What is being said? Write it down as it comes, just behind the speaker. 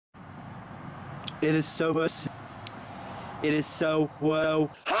It is so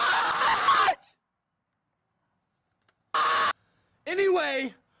hot!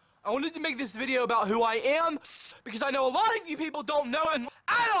 Anyway, I wanted to make this video about who I am because I know a lot of you people don't know him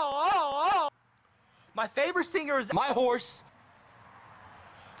at all. My favorite singer is My Horse.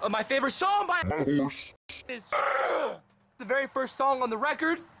 My favorite song by My Horse is the very first song on the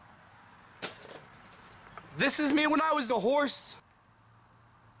record. This is me when I was a horse.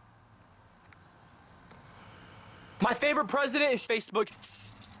 My favorite president is Facebook.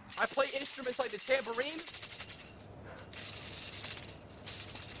 I play instruments like the tambourine.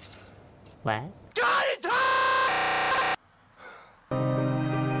 What? God, it's hot!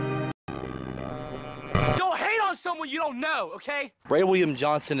 Don't hate on someone you don't know, okay? Ray William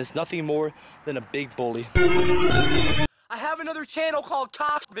Johnson is nothing more than a big bully. I have another channel called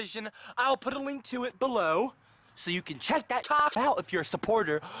Cox Vision. I'll put a link to it below, so you can check that talk out if you're a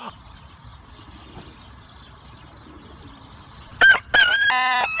supporter.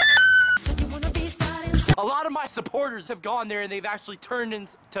 A lot of my supporters have gone there and they've actually turned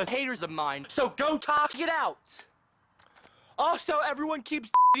into haters of mine. So go talk it out. Also, everyone keeps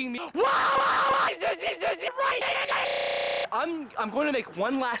me. I'm going to make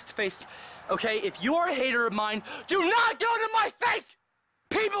one last face. Okay, if you are a hater of mine, do not go to my face.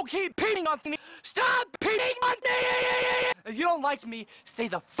 People keep peeing on me. Stop peeing on me. If you don't like me, stay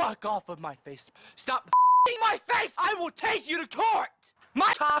the fuck off of my face. Stop peeing my face. I will take you to court.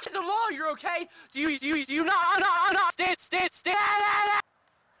 My talk is a lawyer, okay? Do you not stand.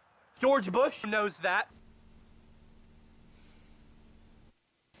 George Bush knows that.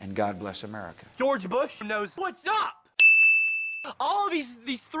 And God bless America. George Bush knows what's up. All of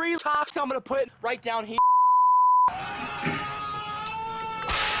these three talks I'm gonna put right down here.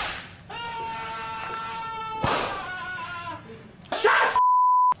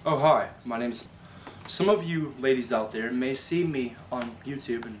 Oh, hi, my name's... Some of you ladies out there may see me on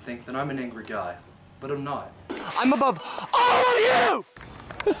YouTube and think that I'm an angry guy, but I'm not. I'm above all of you!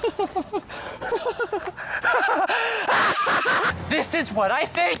 This is what I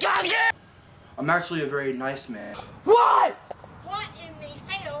think of you! I'm actually a very nice man. What? What in the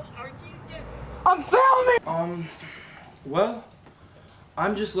hell are you doing? I'm filming! Well,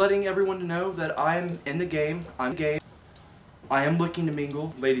 I'm just letting everyone know that I'm in the game. I'm gay. I am looking to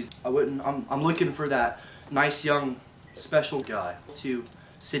mingle. Ladies, I'm looking for that nice young special guy to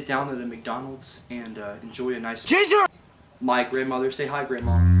sit down at a McDonald's and enjoy a nice ginger. My grandmother, say hi,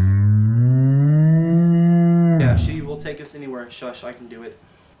 Grandma. Yeah, she will take us anywhere. Shush, I can do it.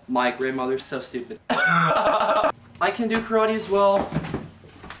 My grandmother's so stupid. I can do karate as well.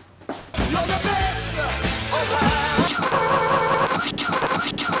 You're the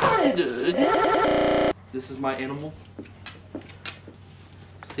best. This is my animal.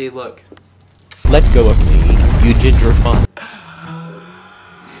 See, look. Let go of me, you ginger fun.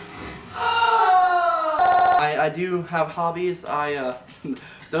 I do have hobbies.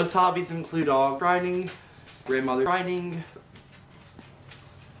 Those hobbies include dog riding, grandmother riding,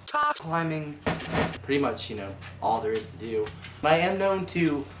 top climbing, pretty much, you know, all there is to do. I am known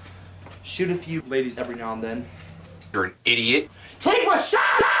to shoot a few ladies every now and then. You're an idiot. Take a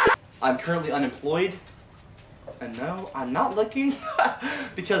shot! I'm currently unemployed. And no, I'm not looking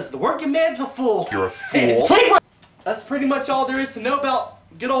because the working man's a fool. You're a fool. That's pretty much all there is to know about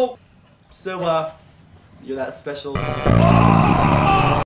good old. So, you're that special.